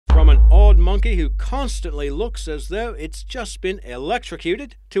monkey who constantly looks as though it's just been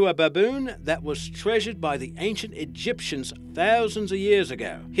electrocuted, to a baboon that was treasured by the ancient Egyptians thousands of years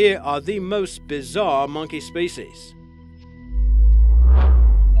ago. Here are the most bizarre monkey species.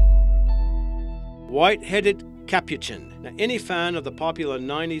 White-headed capuchin. Now, any fan of the popular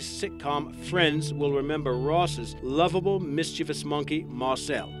 90s sitcom Friends will remember Ross's lovable, mischievous monkey,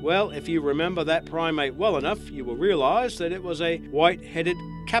 Marcel. Well, if you remember that primate well enough, you will realize that it was a white-headed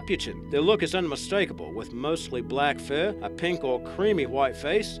capuchin. Their look is unmistakable, with mostly black fur, a pink or creamy white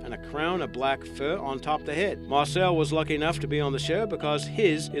face, and a crown of black fur on top of the head. Marcel was lucky enough to be on the show because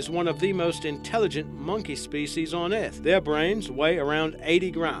his is one of the most intelligent monkey species on Earth. Their brains weigh around 80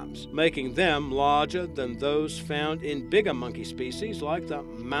 grams, making them larger than those found in bigger monkey species like the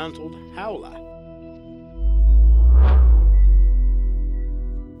mantled howler.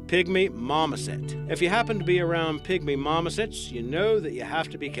 Pygmy marmoset. If you happen to be around pygmy marmosets, you know that you have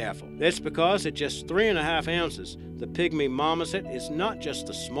to be careful. That's because at just 3.5 ounces, the pygmy marmoset is not just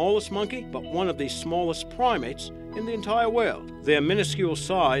the smallest monkey, but one of the smallest primates in the entire world. Their minuscule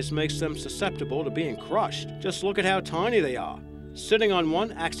size makes them susceptible to being crushed. Just look at how tiny they are. Sitting on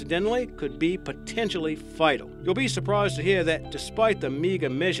one accidentally could be potentially fatal. You'll be surprised to hear that despite the meager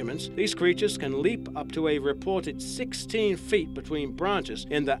measurements, these creatures can leap up to a reported 16 feet between branches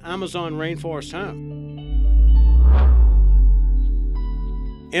in the Amazon rainforest home.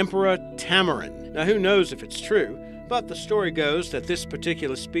 Emperor tamarin. Now, who knows if it's true, but the story goes that this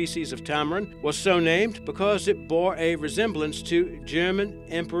particular species of tamarin was so named because it bore a resemblance to German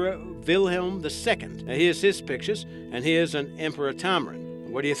Emperor Wilhelm II. Now, here's his pictures, and here's an Emperor tamarin.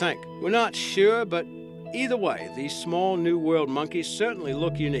 What do you think? We're not sure, but either way, these small New World monkeys certainly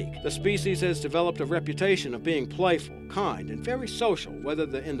look unique. The species has developed a reputation of being playful, kind, and very social, whether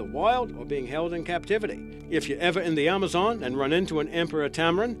they're in the wild or being held in captivity. If you're ever in the Amazon and run into an Emperor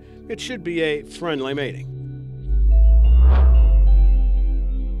tamarin, it should be a friendly meeting.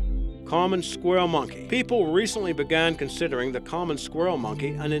 Common squirrel monkey. People recently began considering the common squirrel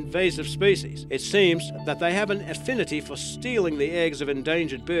monkey an invasive species. It seems that they have an affinity for stealing the eggs of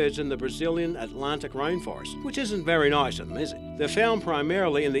endangered birds in the Brazilian Atlantic rainforest, which isn't very nice of them, is it? They're found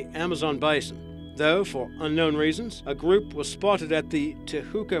primarily in the Amazon basin, though, for unknown reasons, a group was spotted at the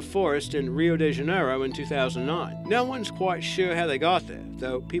Tijuca forest in Rio de Janeiro in 2009. No one's quite sure how they got there,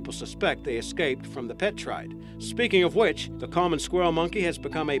 though people suspect they escaped from the pet trade. Speaking of which, the common squirrel monkey has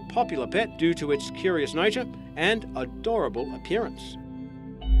become a popular pet due to its curious nature and adorable appearance.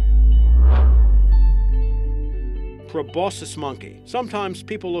 Proboscis monkey. Sometimes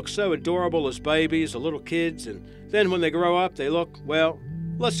people look so adorable as babies or little kids, and then when they grow up, they look, well,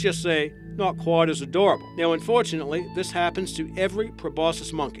 let's just say, not quite as adorable. Now, unfortunately, this happens to every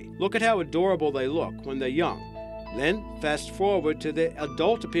proboscis monkey. Look at how adorable they look when they're young. Then, fast forward to their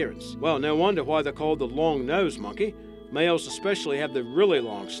adult appearance. Well, no wonder why they're called the long-nosed monkey. Males especially have the really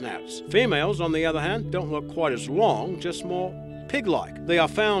long snouts. Females, on the other hand, don't look quite as long, just more pig-like. They are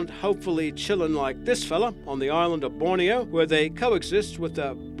found hopefully chilling like this fella on the island of Borneo, where they coexist with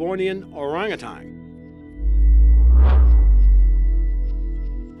the Bornean orangutan.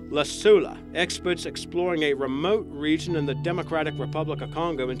 Lie-kuhn. Experts exploring a remote region in the Democratic Republic of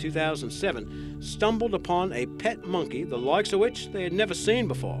Congo in 2007 stumbled upon a pet monkey the likes of which they had never seen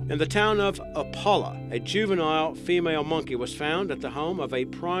before. In the town of Apala, a juvenile female monkey was found at the home of a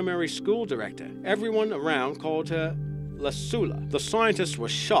primary school director. Everyone around called her Lie-kuhn. The scientists were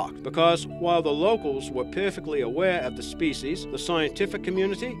shocked because while the locals were perfectly aware of the species, the scientific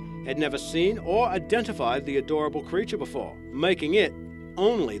community had never seen or identified the adorable creature before, making it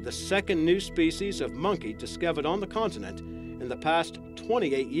only the second new species of monkey discovered on the continent in the past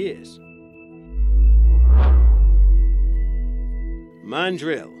 28 years.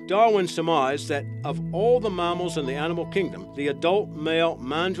 Mandrill. Darwin surmised that of all the mammals in the animal kingdom, the adult male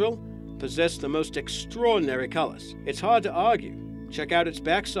mandrill possessed the most extraordinary colors. It's hard to argue. Check out its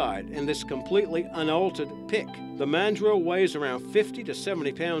backside in this completely unaltered pic. The mandrill weighs around 50 to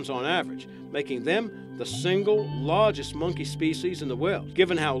 70 pounds on average, making them the single largest monkey species in the world.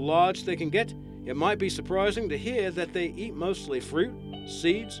 Given how large they can get, it might be surprising to hear that they eat mostly fruit,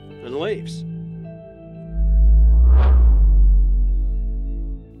 seeds, and leaves.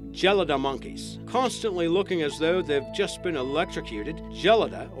 Gelada monkeys. Constantly looking as though they've just been electrocuted,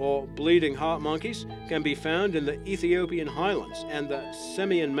 Gelada, or bleeding heart monkeys, can be found in the Ethiopian highlands and the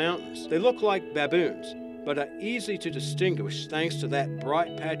Semien mountains. They look like baboons, but are easy to distinguish thanks to that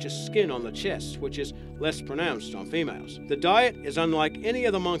bright patch of skin on the chest, which is less pronounced on females. The diet is unlike any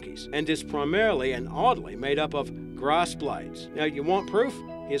other monkeys and is primarily and oddly made up of grass blades. Now, you want proof?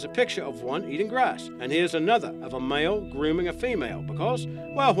 Here's a picture of one eating grass, and here's another of a male grooming a female because,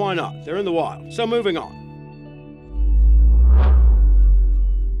 well, why not? They're in the wild. So moving on.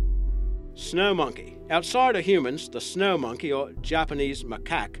 Snow monkey. Outside of humans, the snow monkey, or Japanese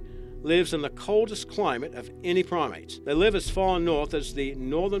macaque, lives in the coldest climate of any primates. They live as far north as the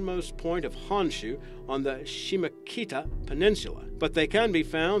northernmost point of Honshu on the Shimokita Peninsula, but they can be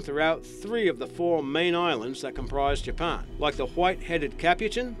found throughout 3 of the 4 main islands that comprise Japan. Like the white-headed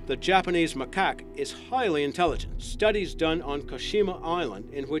capuchin, the Japanese macaque is highly intelligent. Studies done on Koshima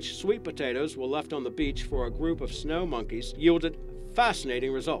Island, in which sweet potatoes were left on the beach for a group of snow monkeys, yielded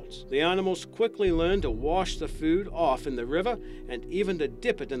fascinating results. The animals quickly learned to wash the food off in the river and even to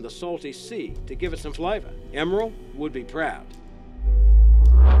dip it in the salty sea to give it some flavor. Emerald would be proud.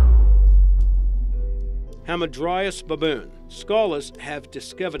 Hamadryas baboon. Scholars have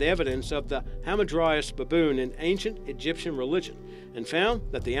discovered evidence of the Hamadryas baboon in ancient Egyptian religion and found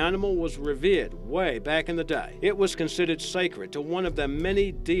that the animal was revered way back in the day. It was considered sacred to one of their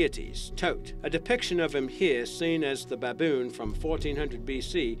many deities, Tot. A depiction of him here, seen as the baboon from 1400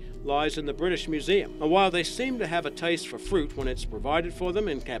 BC, lies in the British Museum. And while they seem to have a taste for fruit when it's provided for them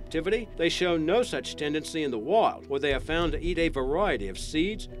in captivity, they show no such tendency in the wild, where they are found to eat a variety of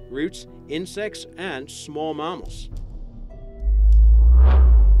seeds, roots, insects, and small mammals.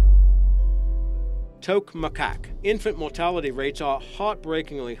 Toque macaque. Infant mortality rates are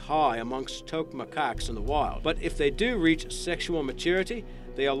heartbreakingly high amongst toque macaques in the wild, but if they do reach sexual maturity,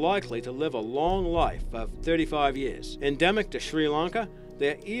 they are likely to live a long life of 35 years. Endemic to Sri Lanka,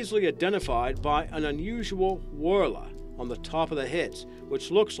 they are easily identified by an unusual whirler on the top of their heads, which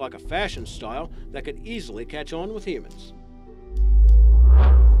looks like a fashion style that could easily catch on with humans.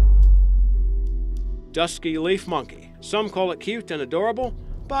 Dusky leaf monkey. Some call it cute and adorable,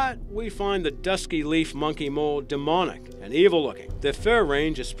 but we find the dusky leaf monkey more demonic and evil-looking. Their fur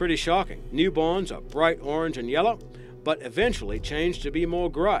range is pretty shocking. Newborns are bright orange and yellow, but eventually change to be more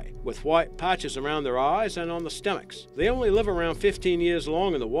gray, with white patches around their eyes and on the stomachs. They only live around 15 years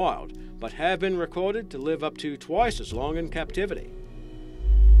long in the wild, but have been recorded to live up to twice as long in captivity.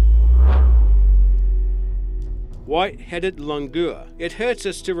 White-headed langur. It hurts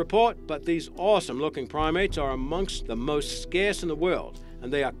us to report, but these awesome-looking primates are amongst the most scarce in the world,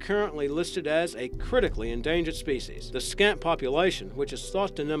 and they are currently listed as a critically endangered species. The scant population, which is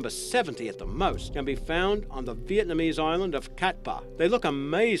thought to number 70 at the most, can be found on the Vietnamese island of Cat Pa. They look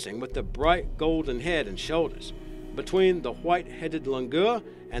amazing with the bright golden head and shoulders. Between the white-headed langur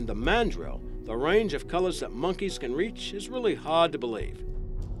and the mandrill, the range of colors that monkeys can reach is really hard to believe.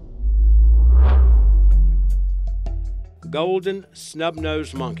 Golden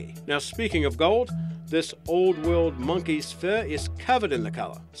snub-nosed monkey. Now, speaking of gold, this old-world monkey's fur is covered in the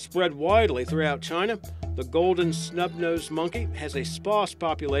color. Spread widely throughout China, the golden snub-nosed monkey has a sparse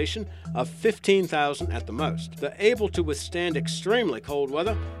population of 15,000 at the most. They're able to withstand extremely cold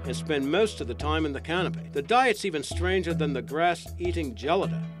weather and spend most of the time in the canopy. The diet's even stranger than the grass-eating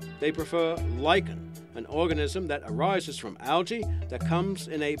Gelada. They prefer lichen, an organism that arises from algae that comes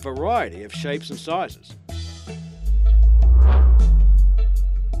in a variety of shapes and sizes.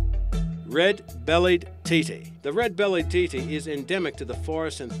 Red Bellied Titi. The Red Bellied Titi is endemic to the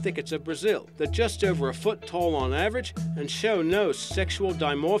forests and thickets of Brazil. They're just over a foot tall on average and show no sexual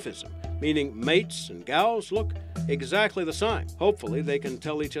dimorphism, meaning mates and gals look exactly the same. Hopefully they can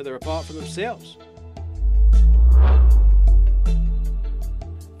tell each other apart from themselves.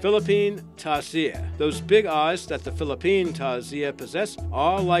 Philippine tarsier. Those big eyes that the Philippine tarsier possess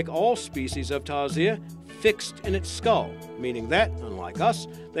are, like all species of tarsier, fixed in its skull, meaning that, unlike us,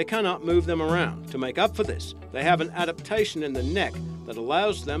 they cannot move them around. To make up for this, they have an adaptation in the neck that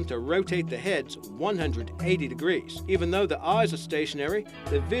allows them to rotate the heads 180 degrees. Even though the eyes are stationary,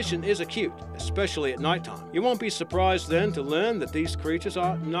 their vision is acute, especially at nighttime. You won't be surprised then to learn that these creatures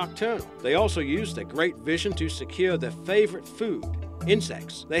are nocturnal. They also use their great vision to secure their favorite food,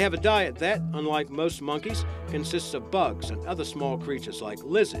 insects. They have a diet that, unlike most monkeys, consists of bugs and other small creatures like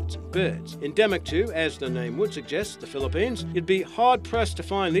lizards and birds. Endemic to, as the name would suggest, the Philippines, you'd be hard-pressed to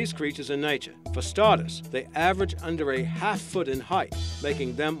find these creatures in nature. For starters, they average under a half-foot in height,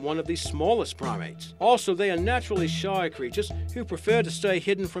 making them one of the smallest primates. Also, they are naturally shy creatures who prefer to stay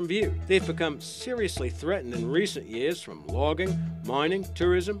hidden from view. They've become seriously threatened in recent years from logging, mining,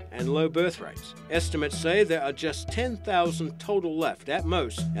 tourism, and low birth rates. Estimates say there are just 10,000 total left at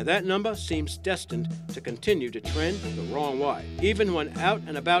most, and that number seems destined to continue to trend the wrong way. Even when out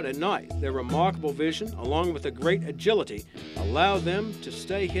and about at night, their remarkable vision, along with a great agility, allow them to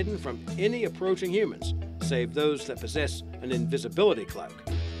stay hidden from any approaching humans, save those that possess an invisibility cloak.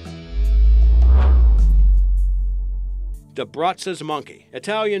 De Brazza's monkey.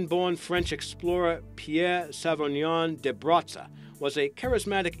 Italian-born French explorer Pierre Sauvignon de Brazza was a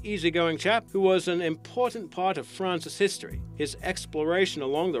charismatic, easygoing chap who was an important part of France's history. His exploration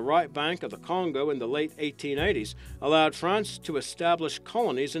along the right bank of the Congo in the late 1880s allowed France to establish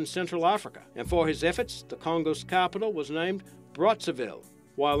colonies in Central Africa, and for his efforts, the Congo's capital was named Brazzaville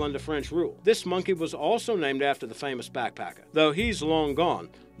while under French rule. This monkey was also named after the famous backpacker. Though he's long gone,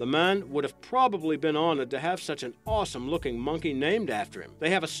 the man would have probably been honored to have such an awesome-looking monkey named after him.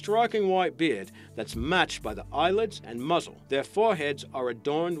 They have a striking white beard that's matched by the eyelids and muzzle. Their foreheads are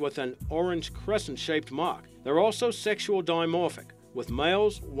adorned with an orange crescent-shaped mark. They're also sexual dimorphic, with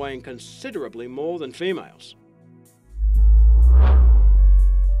males weighing considerably more than females.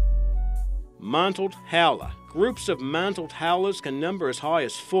 Mantled howler. Groups of mantled howlers can number as high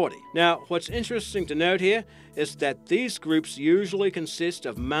as 40. Now, what's interesting to note here is that these groups usually consist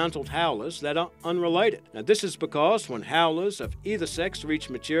of mantled howlers that are unrelated. Now, this is because when howlers of either sex reach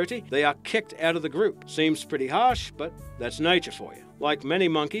maturity, they are kicked out of the group. Seems pretty harsh, but that's nature for you. Like many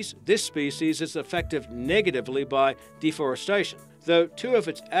monkeys, this species is affected negatively by deforestation, though two of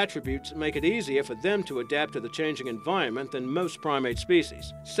its attributes make it easier for them to adapt to the changing environment than most primate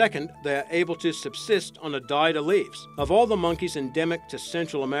species. Second, they are able to subsist on a diet of leaves. Of all the monkeys endemic to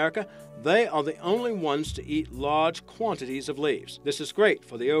Central America, they are the only ones to eat large quantities of leaves. This is great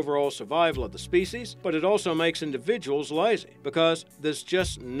for the overall survival of the species, but it also makes individuals lazy, because there's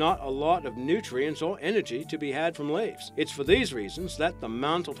just not a lot of nutrients or energy to be had from leaves. It's for these reasons that the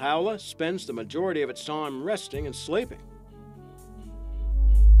mantled howler spends the majority of its time resting and sleeping.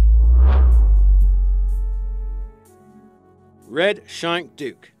 Red-shanked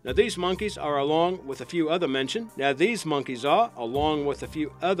duke. Now these monkeys are, along with a few other mentioned,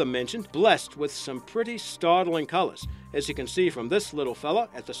 blessed with some pretty startling colors, as you can see from this little fella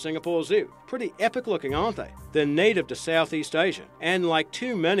at the Singapore Zoo. Pretty epic looking, aren't they? They're native to Southeast Asia, and like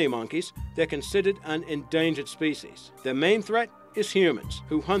too many monkeys, they're considered an endangered species. Their main threat is humans,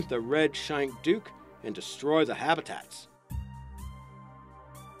 who hunt the red-shanked duke and destroy the habitats.